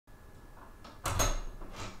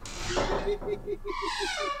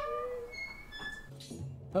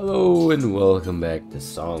Hello and welcome back to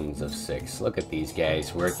Songs of Six. Look at these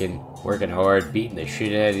guys working hard, beating the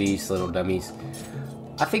shit out of these little dummies.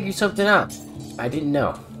 I figured something out. I didn't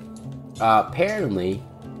know. Apparently,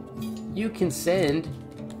 you can send,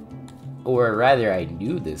 or rather I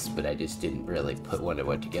knew this, but I just didn't really put one and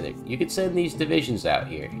one together. You can send these divisions out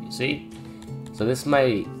here, you see? So this is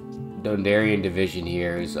my Dondarian division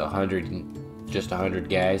here is just 100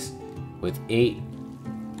 guys with 8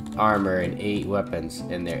 armor and 8 weapons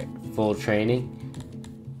and their full training.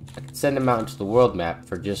 I can send them out into the world map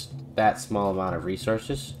for just that small amount of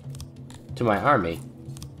resources to my army,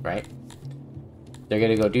 right? They're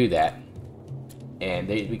gonna go do that and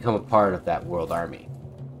they become a part of that world army.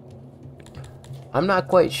 I'm not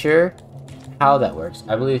quite sure how that works.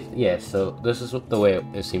 I believe, yeah, so this is the way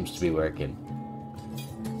it seems to be working.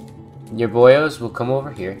 Your boyos will come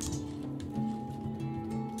over here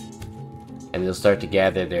and they'll start to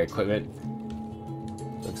gather their equipment.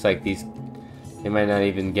 Looks like they might not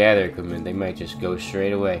even gather equipment, they might just go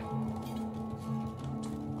straight away.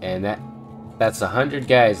 And that's 100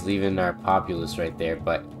 guys leaving our populace right there,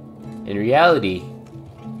 but in reality,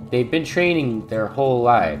 they've been training their whole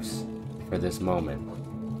lives for this moment.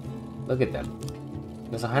 Look at them.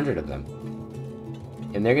 There's 100 of them.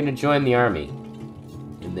 And they're gonna join the army.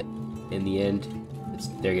 In the end,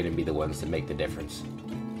 they're gonna be the ones that make the difference.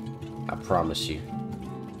 I promise you.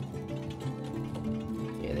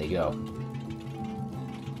 Here they go.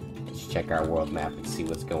 Let's check our world map and see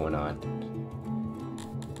what's going on.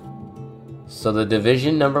 So the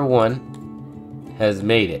division number 1 has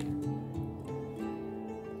made it.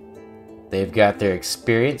 They've got their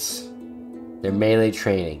experience, their melee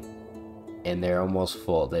training, and they're almost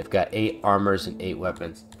full. They've got 8 armors and 8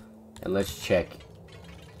 weapons. And let's check.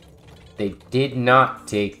 They did not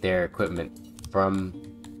take their equipment from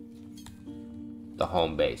the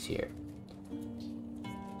home base here,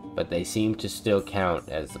 but they seem to still count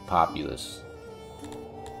as the populace.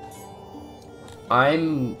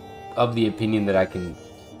 I'm of the opinion that I can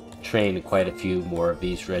train quite a few more of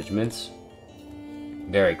these regiments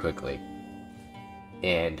very quickly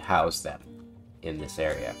and house them in this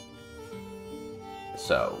area.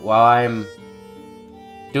 So while I'm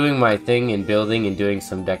doing my thing and building and doing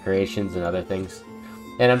some decorations and other things,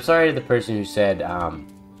 and I'm sorry to the person who said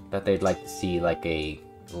that they'd like to see like a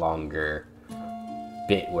longer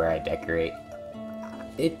bit where I decorate.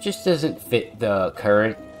 It just doesn't fit the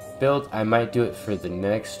current build. I might do it for the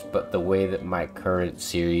next, but the way that my current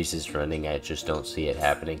series is running, I just don't see it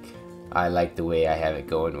happening. I like the way I have it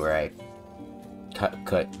going, where I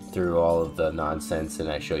cut through all of the nonsense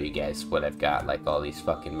and I show you guys what I've got, like all these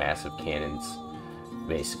fucking massive cannons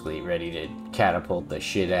basically ready to catapult the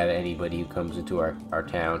shit out of anybody who comes into our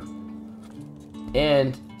town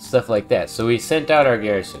and stuff like that. So we sent out our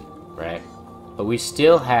garrison, right? But we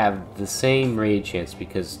still have the same raid chance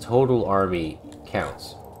because total army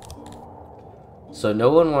counts. So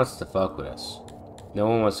no one wants to fuck with us. No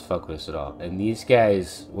one wants to fuck with us at all. And these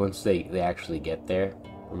guys, once they actually get there,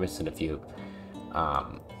 we're missing a few.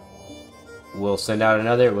 We'll send out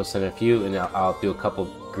another, we'll send a few, and I'll do a couple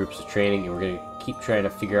groups of training, and we're going to keep trying to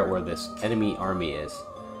figure out where this enemy army is.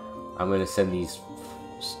 I'm going to send these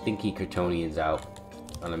stinky Kryptonians out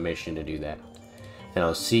on a mission to do that. And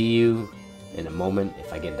I'll see you in a moment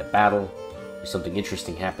if I get into battle, if something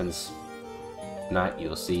interesting happens. If not,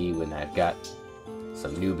 you'll see when I've got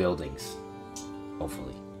some new buildings,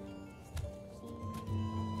 hopefully.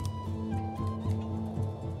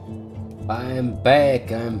 I'm back.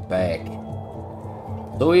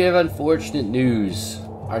 So we have unfortunate news.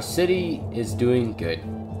 Our city is doing good.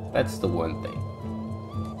 That's the one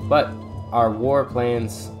thing. But our war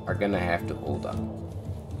plans are gonna have to hold up.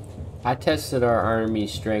 I tested our army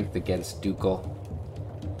strength against Ducal,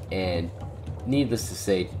 and needless to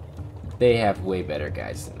say, they have way better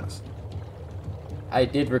guys than us. I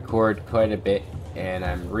did record quite a bit, and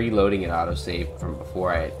I'm reloading an autosave from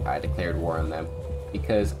before I declared war on them,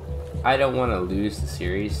 because I don't want to lose the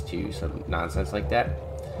series to some nonsense like that.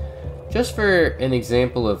 Just for an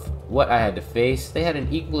example of what I had to face, they had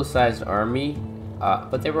an equal sized army,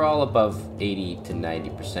 but they were all above 80 to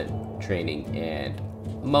 90% training, and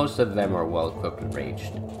most of them are well equipped and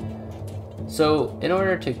ranged. So in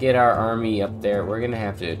order to get our army up there, we're going to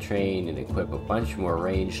have to train and equip a bunch more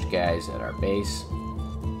ranged guys at our base.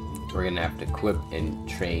 We're going to have to equip and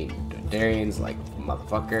train Dondarians like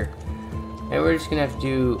motherfucker. And we're just going to have to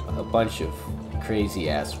do a bunch of crazy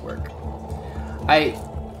ass work. I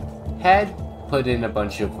had put in a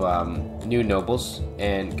bunch of new nobles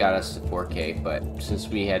and got us to 4K, but since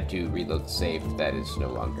we had to reload the save, that is no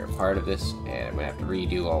longer a part of this, and I'm gonna have to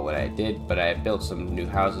redo all what I did. But I built some new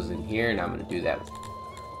houses in here, and I'm gonna do that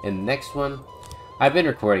in the next one. I've been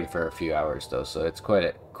recording for a few hours though, so it's quite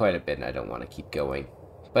a bit, and I don't want to keep going.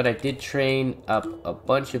 But I did train up a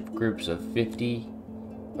bunch of groups of 50,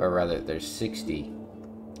 or rather, there's 60,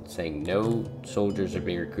 saying no soldiers are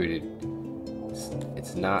being recruited.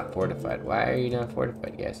 It's not fortified. Why are you not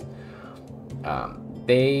fortified, guys?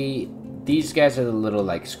 These guys are the little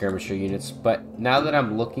like skirmisher units, but now that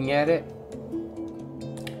I'm looking at it,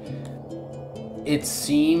 it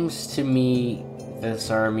seems to me this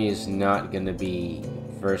army is not going to be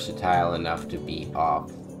versatile enough to beat off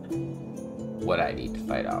what I need to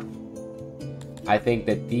fight off. I think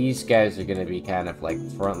that these guys are going to be kind of like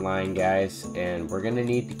frontline guys, and we're going to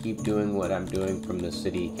need to keep doing what I'm doing from the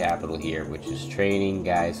city capital here, which is training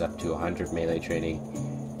guys up to 100 melee training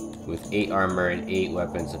with 8 armor and 8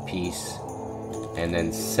 weapons apiece, and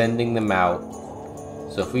then sending them out.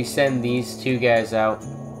 So if we send these 2 guys out,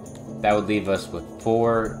 that would leave us with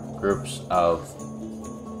 4 groups of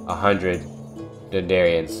 100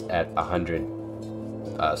 Dundarians at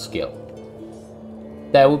 100 skill.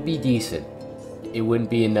 That would be decent. It wouldn't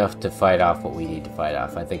be enough to fight off what we need to fight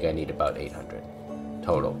off. I think I need about 800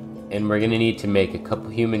 total. And we're going to need to make a couple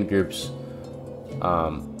human groups.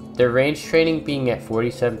 Their range training being at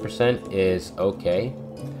 47% is okay.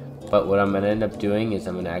 But what I'm going to end up doing is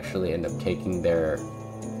I'm going to actually end up taking their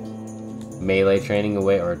melee training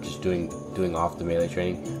away, or just doing off the melee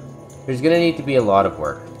training. There's going to need to be a lot of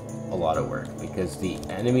work. A lot of work. Because the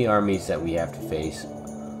enemy armies that we have to face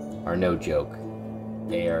are no joke.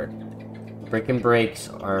 They are Brick and Break's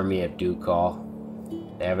army at Dukal.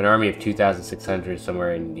 They have an army of 2,600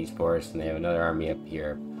 somewhere in these forests, and they have another army up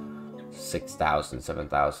here, 6,000,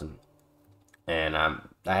 7,000. And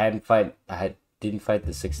I didn't fight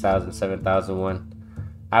the 6,000, 7,000 one.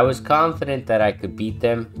 I was confident that I could beat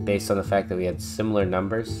them based on the fact that we had similar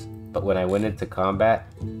numbers, but when I went into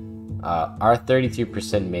combat, our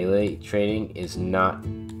 33% melee training is not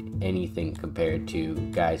anything compared to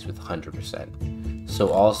guys with 100%. So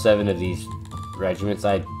all 7 of these regiments,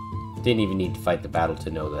 I didn't even need to fight the battle to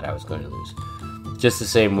know that I was going to lose. Just the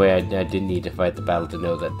same way I didn't need to fight the battle to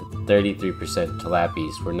know that the 33%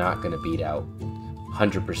 Talapis were not going to beat out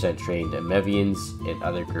 100% trained Emevians and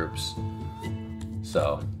other groups.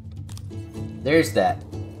 So, there's that.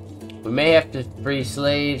 We may have to free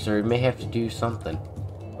slaves, or we may have to do something.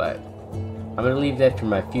 But I'm going to leave that for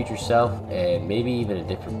my future self, and maybe even a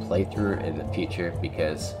different playthrough in the future,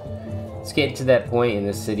 because it's getting to that point in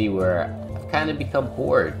this city where I've kind of become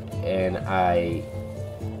bored, and I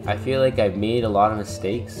feel like I've made a lot of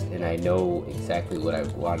mistakes, and I know exactly what I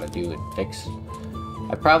want to do and fix.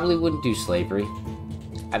 I probably wouldn't do slavery.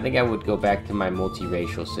 I think I would go back to my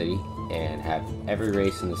multiracial city and have every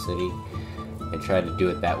race in the city and try to do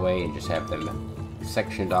it that way, and just have them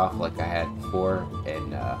sectioned off like I had before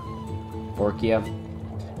in Forkia,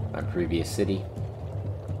 my previous city.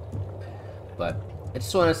 But I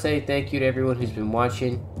just want to say thank you to everyone who's been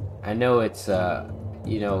watching. I know it's,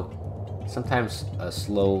 you know, sometimes a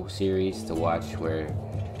slow series to watch where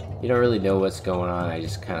you don't really know what's going on. I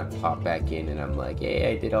just kind of pop back in and I'm like,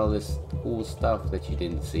 hey, I did all this cool stuff that you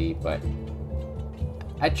didn't see. But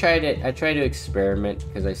I try to experiment,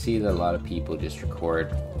 because I see that a lot of people just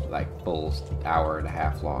record like full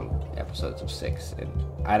hour-and-a-half long episodes of 6, and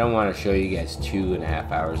I don't want to show you guys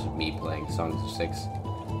 2.5 hours of me playing Songs of 6.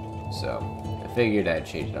 So I figured I'd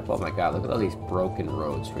change it up. Oh my god, look at all these broken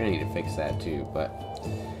roads. We're gonna need to fix that too, but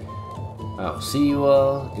I'll see you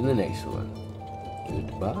all in the next one.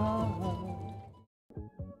 Goodbye.